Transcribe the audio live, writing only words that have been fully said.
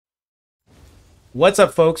What's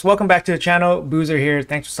up, folks? Welcome back to the channel. Boozer here.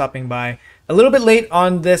 Thanks for stopping by. A little bit late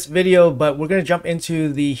on this video, but we're going to jump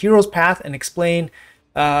into the hero's path and explain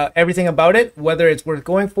everything about it, whether it's worth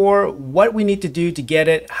going for, what we need to do to get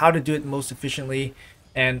it, how to do it most efficiently,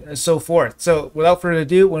 and so forth. So without further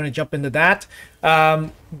ado, we're going to jump into that.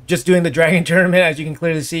 Just doing the Dragon Tournament, as you can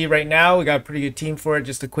clearly see right now. We got a pretty good team for it.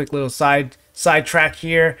 Just a quick little side track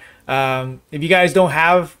here. If you guys don't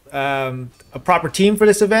have a proper team for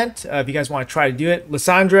this event, if you guys want to try to do it,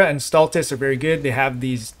 Lysandra and Stultus are very good. They have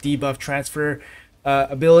these debuff transfer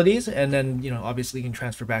abilities, and then obviously you can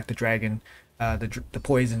transfer back the dragon, the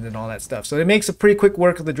poisons and all that stuff. So it makes a pretty quick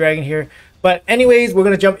work of the dragon here. But anyways, we're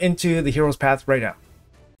gonna jump into the hero's path right now.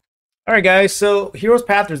 All right, guys. So hero's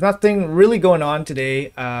path. There's nothing really going on today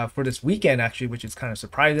for this weekend, actually, which is kind of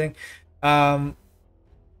surprising. The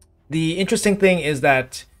interesting thing is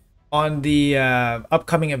that on the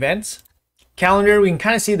upcoming events calendar, we can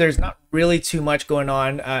kind of see there's not really too much going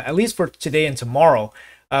on, at least for today and tomorrow.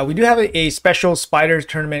 We do have a special spider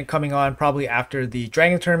tournament coming on probably after the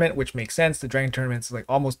dragon tournament, which makes sense. The dragon tournament's like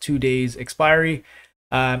almost 2 days expiry.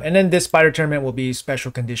 And then this spider tournament will be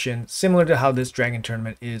special condition, similar to how this dragon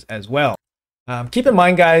tournament is as well. Keep in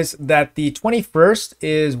mind, guys, that the 21st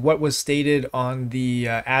is what was stated on the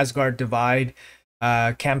Asgard Divide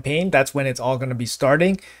campaign. That's when it's all going to be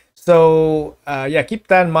starting. So yeah, keep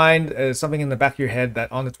that in mind, something in the back of your head,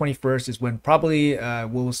 that on the 21st is when probably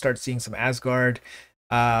we'll start seeing some Asgard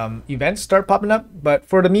events start popping up. But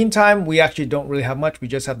for the meantime, we actually don't really have much. We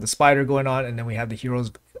just have the spider going on, and then we have the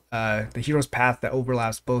hero's path that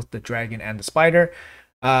overlaps both the dragon and the spider.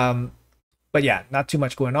 But yeah, not too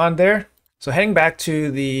much going on there. So heading back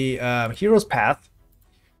to the hero's path.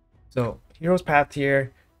 So hero's path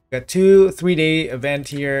here. Got 3-day event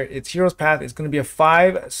here. It's hero's path. It's going to be a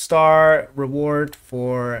 5-star reward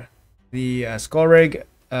for the Skorid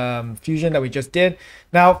fusion that we just did.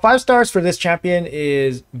 Now 5 stars for this champion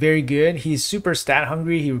is very good. He's super stat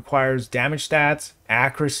hungry. He requires damage stats,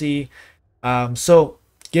 accuracy. So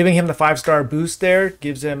giving him the 5-star boost there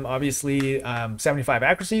gives him obviously 75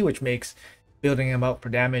 accuracy, which makes building him up for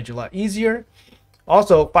damage a lot easier.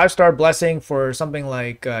 Also, 5-star blessing for something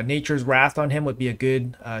like Nature's Wrath on him would be a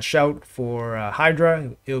good shout for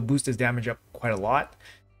Hydra. It'll boost his damage up quite a lot.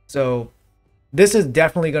 So this is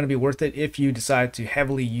definitely going to be worth it if you decide to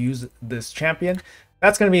heavily use this champion.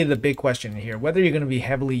 That's going to be the big question here, whether you're going to be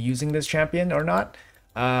heavily using this champion or not.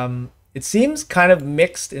 It seems kind of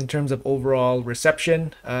mixed in terms of overall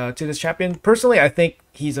reception to this champion. Personally, I think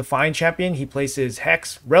he's a fine champion. He places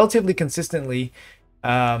Hex relatively consistently,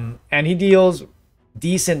 and he deals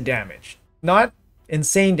decent damage. Not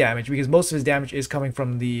insane damage, because most of his damage is coming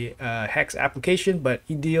from the Hex application, but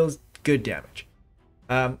he deals good damage.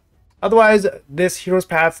 Otherwise, this hero's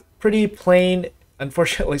path, pretty plain.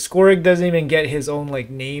 Unfortunately, Skorid doesn't even get his own like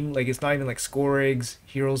name. Like, it's not even like Skorid's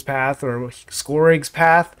hero's path or Skorid's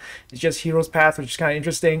path. It's just hero's path, which is kind of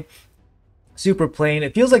interesting. Super plain.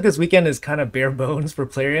 It feels like this weekend is kind of bare bones for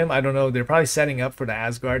Plarium. I don't know. They're probably setting up for the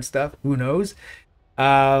Asgard stuff. Who knows?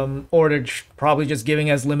 Or they're probably just giving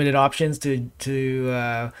us limited options to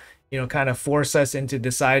kind of force us into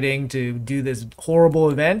deciding to do this horrible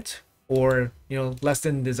event, or less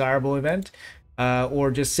than desirable event, or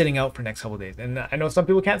just sitting out for the next couple of days. And I know some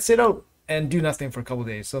people can't sit out and do nothing for a couple of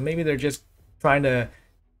days, so maybe they're just trying to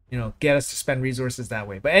get us to spend resources that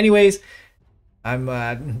way. But anyways,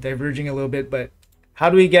 I'm diverging a little bit. But how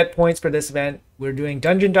do we get points for this event? We're doing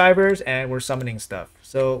dungeon divers and we're summoning stuff.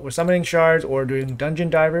 So we're summoning shards or doing dungeon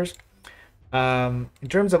divers. In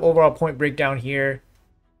terms of overall point breakdown here,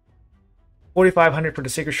 4,500 for the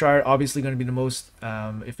sacred shard, obviously going to be the most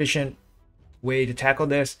efficient way to tackle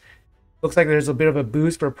this. Looks like there's a bit of a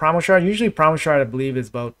boost for primal shard. Usually primal shard, I believe, is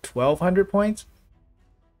about 1,200 points.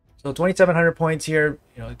 So 2,700 points here.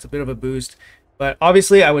 It's a bit of a boost. But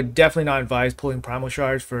obviously, I would definitely not advise pulling primal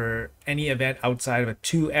shards for any event outside of a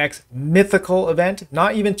 2x mythical event,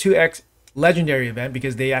 not even 2x legendary event,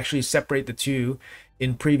 because they actually separate the two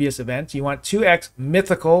in previous events. You want 2x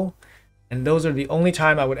mythical, and those are the only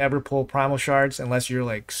time I would ever pull primal shards, unless you're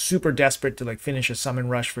like super desperate to like finish a summon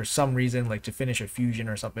rush for some reason, like to finish a fusion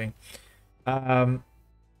or something. Yeah,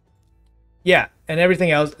 and everything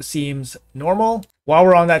else seems normal. While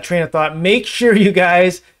we're on that train of thought, make sure you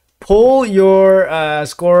guys pull your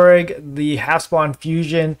Skorid, the half spawn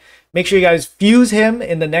fusion. Make sure you guys fuse him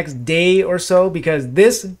in the next day or so, because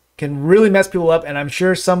this can really mess people up, and I'm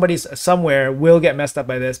sure somebody somewhere will get messed up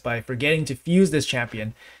by this, by forgetting to fuse this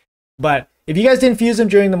champion. But if you guys didn't fuse him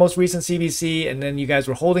during the most recent CVC and then you guys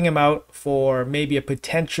were holding him out for maybe a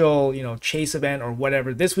potential, chase event or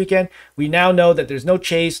whatever this weekend, we now know that there's no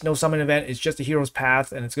chase, no summon event. It's just a hero's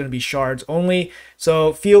path and it's going to be shards only.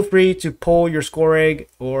 So feel free to pull your Skorid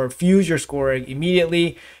or fuse your Skorid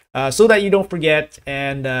immediately so that you don't forget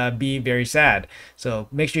and be very sad. So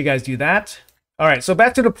make sure you guys do that. All right, so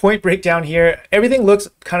back to the point breakdown here. Everything looks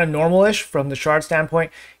kind of normal-ish from the shard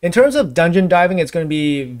standpoint. In terms of dungeon diving, it's going to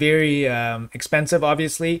be very expensive,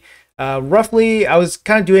 obviously. Roughly, I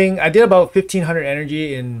did about 1,500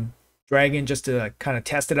 energy in Dragon just to kind of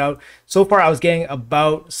test it out. So far, I was getting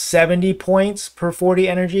about 70 points per 40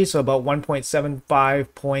 energy, so about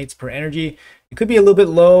 1.75 points per energy. It could be a little bit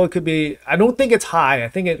low. It could be, I don't think it's high. I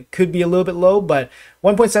think it could be a little bit low, but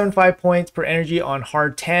 1.75 points per energy on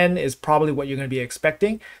hard 10 is probably what you're going to be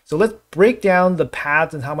expecting. So let's break down the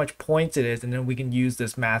paths and how much points it is, and then we can use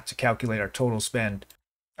this math to calculate our total spend.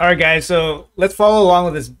 All right, guys, so let's follow along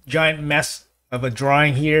with this giant mess of a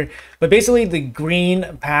drawing here. But basically, the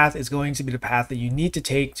green path is going to be the path that you need to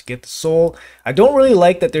take to get the soul. I don't really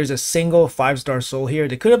like that there's a single 5-star soul here.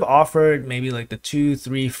 They could have offered maybe like the 2,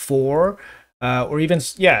 3, 4. Or even,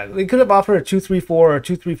 yeah, they could have offered a 2-3-4 or a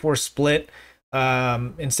 2-3-4 split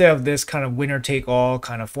instead of this kind of winner-take-all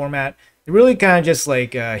kind of format. It really kind of just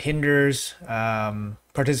like hinders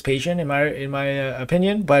participation in my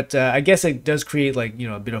opinion. But I guess it does create like,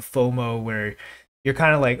 a bit of FOMO where you're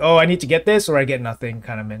kind of like, oh, I need to get this or I get nothing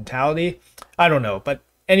kind of mentality. I don't know. But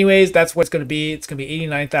anyways, that's what it's going to be. It's going to be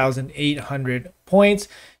 89,800 points.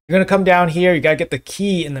 You're going to come down here. You got to get the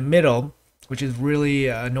key in the middle, which is really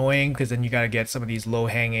annoying because then you got to get some of these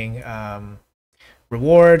low-hanging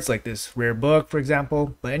rewards, like this rare book, for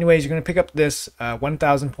example. But anyways, you're going to pick up this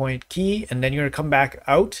 1,000 point key, and then you're going to come back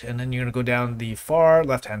out, and then you're going to go down the far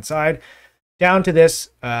left-hand side, down to this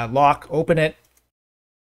lock, open it,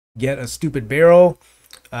 get a stupid barrel,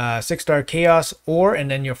 6-star chaos ore,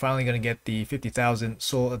 and then you're finally going to get the 50,000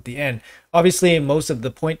 soul at the end. Obviously, most of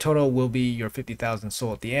the point total will be your 50,000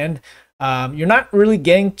 soul at the end. You're not really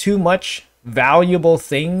getting too much valuable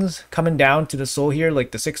things coming down to the soul here, like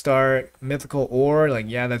the 6-star mythical ore. Like,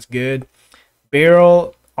 yeah, that's good.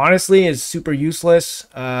 Barrel honestly is super useless.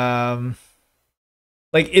 Like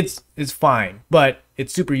it's fine, but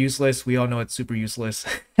it's super useless. We all know it's super useless.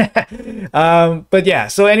 But yeah,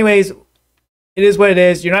 so anyways, it is what it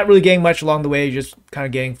is. You're not really getting much along the way. You're just kind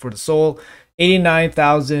of getting for the soul.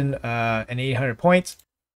 89,800 points.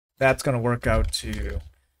 That's going to work out to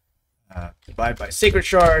divide by sacred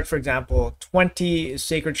shards, for example, 20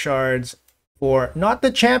 sacred shards for not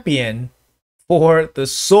the champion, for the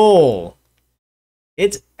soul.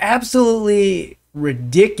 It's absolutely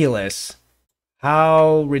ridiculous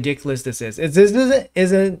how ridiculous this is. This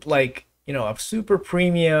isn't like, a super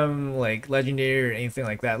premium like legendary or anything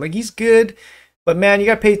like that. Like, he's good, but man, you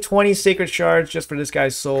gotta pay 20 sacred shards just for this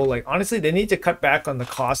guy's soul. Like, honestly, they need to cut back on the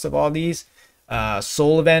cost of all these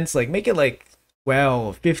soul events. Like, make it like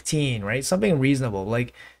 12, 15, right? Something reasonable,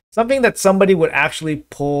 like something that somebody would actually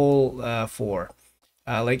pull for.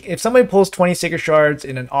 Like if somebody pulls 20 sacred shards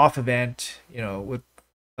in an off event, with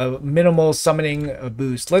a minimal summoning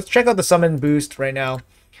boost. Let's check out the summon boost right now.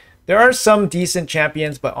 There are some decent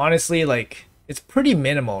champions, but honestly, like, it's pretty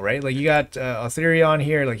minimal, right? Like, you got Aetherion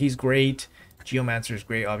here, like, he's great. Geomancer is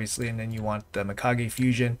great, obviously, and then you want the Mikage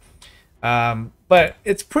fusion. But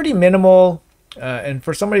it's pretty minimal. And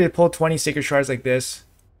for somebody to pull 20 sacred shards like this,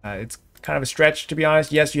 it's kind of a stretch, to be honest.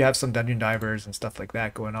 Yes, you have some dungeon divers and stuff like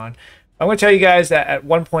that going on. I'm going to tell you guys that at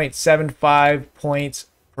 1.75 points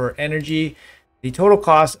per energy, the total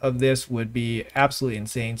cost of this would be absolutely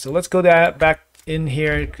insane. So let's go back in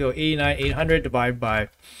here, go 89,800 divided by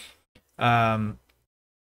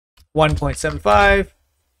 1.75. It's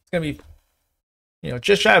going to be,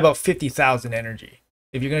 just shy about 50,000 energy.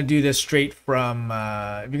 If you're going to do this straight from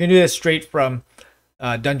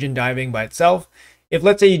dungeon diving by itself. If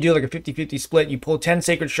let's say you do like a 50-50 split, you pull 10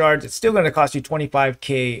 sacred shards, it's still going to cost you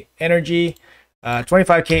 25k energy.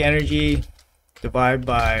 25k energy divided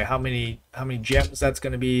by how many gems that's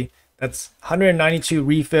going to be. That's 192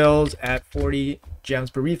 refills at 40 gems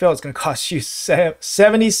per refill. It's going to cost you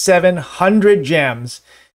 7,700 gems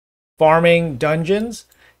farming dungeons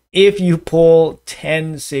if you pull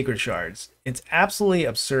 10 sacred shards. It's absolutely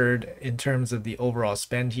absurd in terms of the overall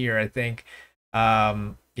spend here, I think.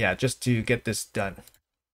 Yeah, just to get this done.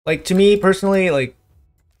 Like, to me personally, like,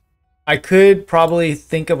 I could probably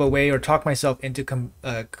think of a way or talk myself into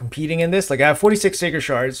competing in this. Like, I have 46 sacred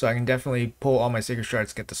shards, so I can definitely pull all my sacred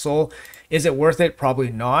shards to get the soul. Is it worth it? Probably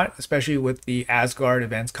not, especially with the Asgard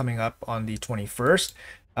events coming up on the 21st,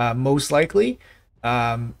 most likely.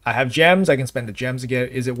 I have gems. I can spend the gems to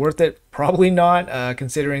get. Is it worth it? Probably not,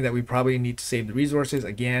 considering that we probably need to save the resources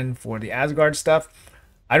again for the Asgard stuff.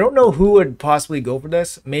 I don't know who would possibly go for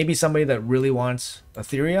this. Maybe somebody that really wants a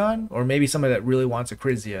Therion, or maybe somebody that really wants a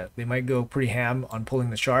Krizia. They might go pretty ham on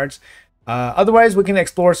pulling the shards. Otherwise, we can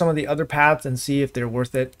explore some of the other paths and see if they're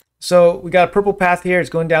worth it. So we got a purple path here. It's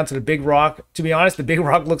going down to the big rock. To be honest, the big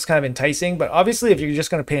rock looks kind of enticing, but obviously if you're just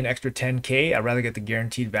going to pay an extra 10k, I'd rather get the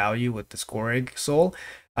guaranteed value with the Skorid soul.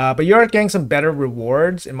 But you are getting some better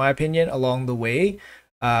rewards, in my opinion, along the way.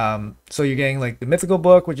 So you're getting like the mythical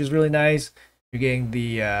book, which is really nice. You're getting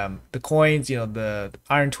the coins, you know, the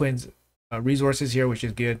Iron Twins resources here, which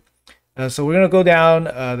is good. So we're going to go down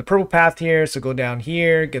the purple path here. So go down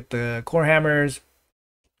here, get the core hammers,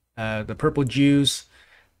 the purple juice,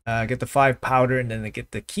 get the 5 powder, and then they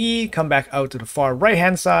get the key. Come back out to the far right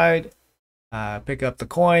hand side, pick up the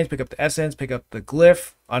coins, pick up the essence, pick up the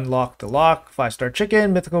glyph, unlock the lock, 5-star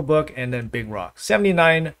chicken, mythical book, and then big rock.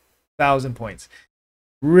 79,000 points.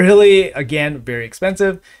 Really, again, very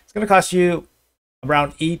expensive. It's going to cost you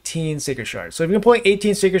around 18 sacred shards. So if you're pulling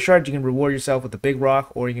 18 sacred shards, you can reward yourself with the big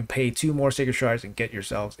rock, or you can pay 2 more sacred shards and get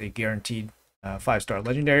yourselves a guaranteed 5-star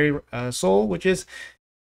legendary soul, which is,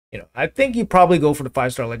 you know, I think you probably go for the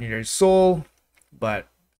 5-star legendary soul, but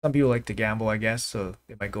some people like to gamble, I guess, so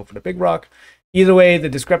they might go for the big rock. Either way, the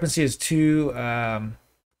discrepancy is too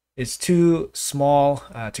small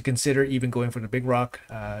to consider even going for the big rock.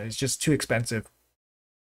 It's just too expensive,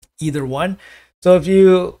 either one. So if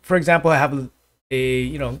you, for example, have a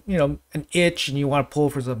an itch and you want to pull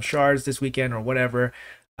for some shards this weekend or whatever,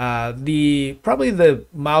 probably the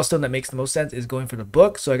milestone that makes the most sense is going for the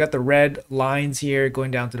book. So I got the red lines here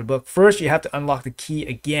going down to the book. First, you have to unlock the key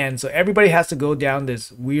again. So everybody has to go down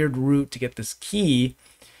this weird route to get this key,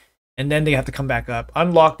 and then they have to come back up,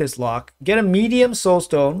 unlock this lock, get a medium soul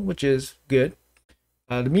stone, which is good.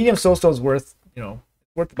 The medium soul stone is worth,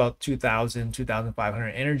 worth about 2,000, 2,500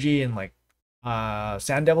 energy in like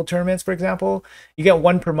Sand Devil tournaments, for example. You get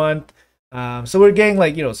 1 per month. So we're getting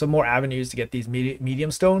like, some more avenues to get these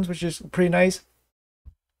medium stones, which is pretty nice.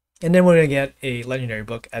 And then we're going to get a legendary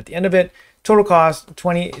book at the end of it. Total cost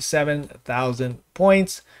 27,000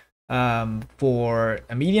 points for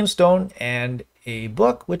a medium stone and a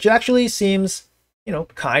book, which actually seems,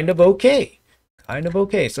 kind of okay. Kind of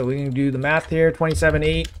okay. So we can do the math here.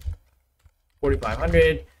 27,800,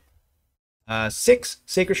 4,500, 6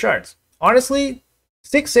 sacred shards. Honestly,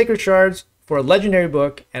 6 sacred shards for a legendary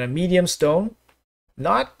book and a medium stone,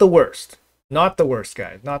 not the worst. Not the worst,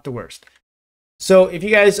 guys. Not the worst. So if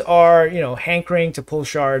you guys are, hankering to pull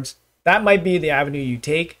shards, that might be the avenue you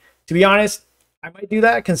take. To be honest, I might do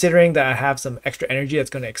that considering that I have some extra energy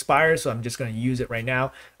that's going to expire, so I'm just going to use it right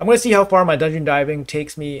now. I'm going to see how far my dungeon diving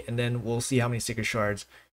takes me, and then we'll see how many sacred shards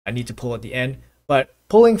I need to pull at the end. But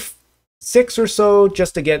pulling 6 or so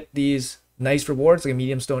just to get these nice rewards, like a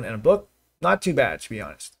medium stone and a book, not too bad, to be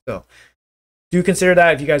honest. So do consider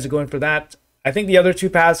that if you guys are going for that. I think the other 2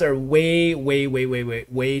 paths are way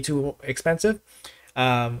too expensive.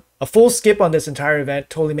 A full skip on this entire event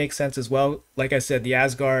totally makes sense as well. Like I said, the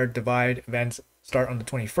Asgard Divide events start on the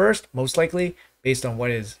 21st, most likely, based on what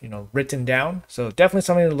is, written down. So definitely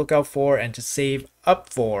something to look out for and to save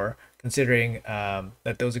up for, considering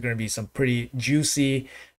that those are going to be some pretty juicy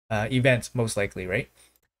events, most likely, right?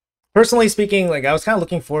 Personally speaking, like I was kind of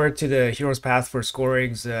looking forward to the Hero's Path for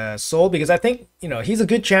Skorig's soul, because I think, he's a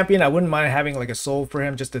good champion. I wouldn't mind having like a soul for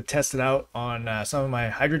him just to test it out on some of my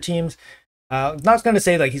Hydra teams. Not going to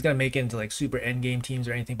say like he's going to make it into like super endgame teams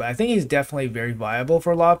or anything, but I think he's definitely very viable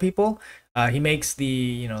for a lot of people. He makes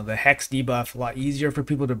the, the Hex debuff a lot easier for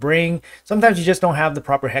people to bring. Sometimes you just don't have the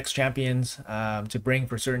proper Hex champions to bring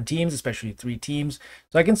for certain teams, especially 3 teams.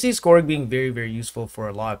 So I can see Skorig being very useful for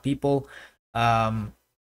a lot of people.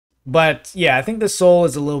 But yeah, I think the soul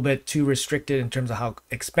is a little bit too restricted in terms of how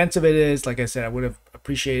expensive it is. Like I said, I would have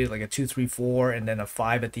appreciated like a 2, 3, 4 and then a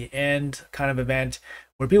 5 at the end kind of event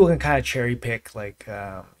where people can kind of cherry pick like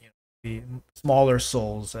the smaller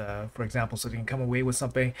souls, for example, so they can come away with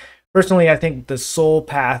something. Personally, I think the soul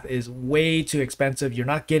path is way too expensive. You're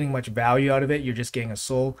not getting much value out of it. You're just getting a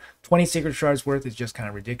soul. 20 sacred shards worth is just kind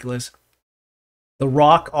of ridiculous. The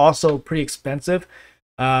rock also pretty expensive.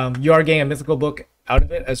 You are getting a mythical book out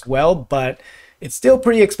of it as well, but it's still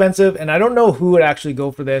pretty expensive, and I don't know who would actually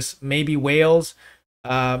go for this. Maybe Wales.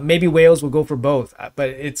 Maybe Wales will go for both, but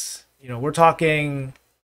it's, we're talking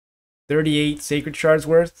 38 sacred shards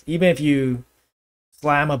worth. Even if you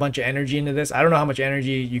slam a bunch of energy into this, I don't know how much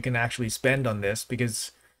energy you can actually spend on this,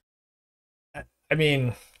 because I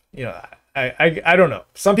mean, I don't know.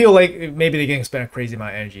 Some people like maybe they're getting spend a crazy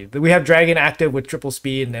amount of energy. We have Dragon active with triple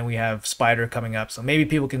speed, and then we have Spider coming up. So maybe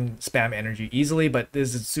people can spam energy easily, but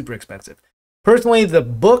this is super expensive. Personally, the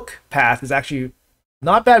book path is actually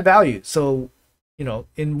not bad value. So, you know,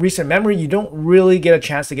 in recent memory, you don't really get a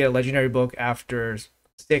chance to get a legendary book after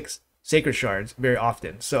 6 sacred shards very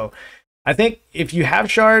often. So I think if you have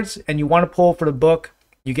shards and you want to pull for the book,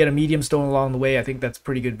 you get a medium stone along the way. I think that's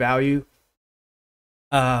pretty good value.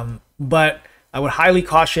 But I would highly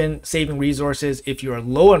caution saving resources if you are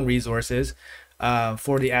low on resources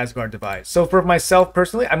for the Asgard device. So for myself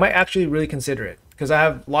personally, I might actually really consider it because I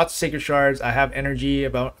have lots of sacred shards. I have energy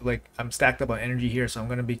about, like, I'm stacked up on energy here, so I'm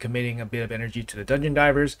going to be committing a bit of energy to the dungeon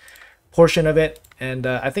divers portion of it, and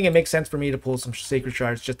I think it makes sense for me to pull some sacred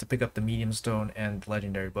shards just to pick up the medium stone and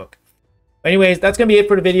legendary book. Anyways, that's going to be it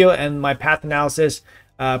for the video and my path analysis.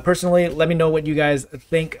 Personally, let me know what you guys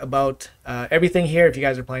think about everything here, if you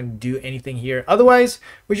guys are planning to do anything here. Otherwise,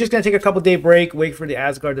 we're just going to take a couple day break, wait for the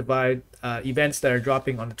Asgard Divide events that are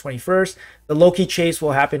dropping on the 21st. The Loki chase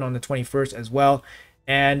will happen on the 21st as well.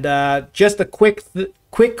 And just a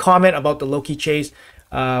quick comment about the Loki chase.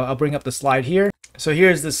 I'll bring up the slide here. So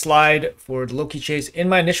here's the slide for the Loki chase. In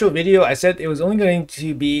my initial video, I said it was only going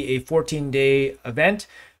to be a 14-day event.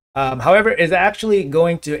 However, it's actually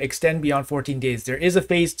going to extend beyond 14 days. There is a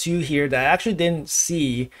phase 2 here that I actually didn't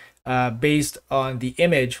see based on the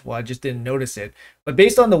image. Well, I just didn't notice it. But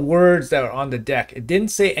based on the words that are on the deck, it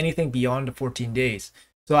didn't say anything beyond the 14 days.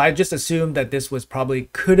 So I just assumed that this was probably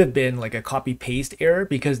could have been like a copy paste error,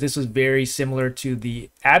 because this was very similar to the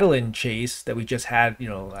Adeline chase that we just had, you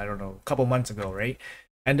know, I don't know, a couple months ago, right?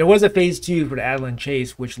 And there was a phase 2 for the Adeline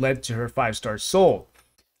chase, which led to her 5-star soul.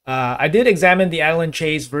 I did examine the Adeline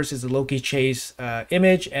chase versus the Loki chase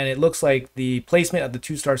image, and it looks like the placement of the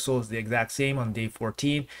 2-star soul is the exact same on day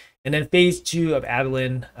 14. And then phase 2 of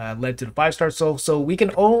Adeline led to the 5-star soul. So we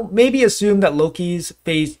can maybe assume that Loki's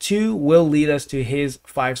phase 2 will lead us to his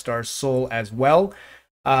 5-star soul as well.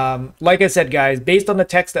 Like I said, guys, based on the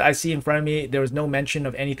text that I see in front of me, there was no mention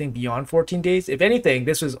of anything beyond 14 days. If anything,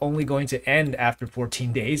 this was only going to end after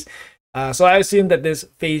 14 days. So I assume that this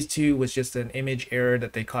phase 2 was just an image error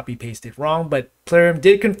that they copy pasted wrong, but Plarium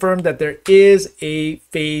did confirm that there is a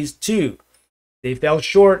phase 2. They fell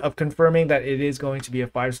short of confirming that it is going to be a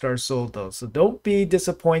 5-star soul though. So don't be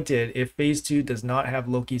disappointed if phase 2 does not have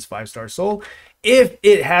Loki's 5-star soul. If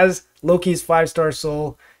it has Loki's 5-star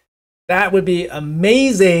soul, that would be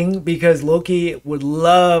amazing, because Loki would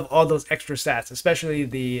love all those extra stats, especially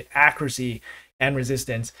the accuracy and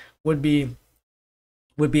resistance would be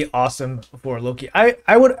awesome for Loki.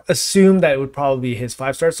 I would assume that it would probably be his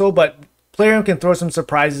 5-star soul, but Plarium can throw some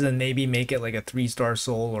surprises and maybe make it like a 3-star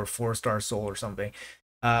soul or 4-star soul or something.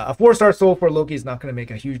 A 4-star soul for Loki is not going to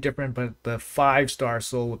make a huge difference, but the 5-star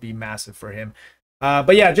soul would be massive for him.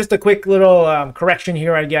 But yeah, just a quick little correction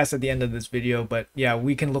here, I guess, at the end of this video. But yeah,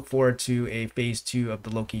 we can look forward to a phase 2 of the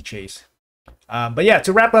Loki chase. But yeah,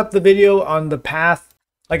 to wrap up the video on the path,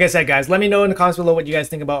 like I said, guys, let me know in the comments below what you guys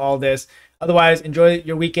think about all this. Otherwise, enjoy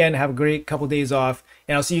your weekend, have a great couple days off,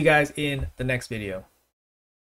 and I'll see you guys in the next video.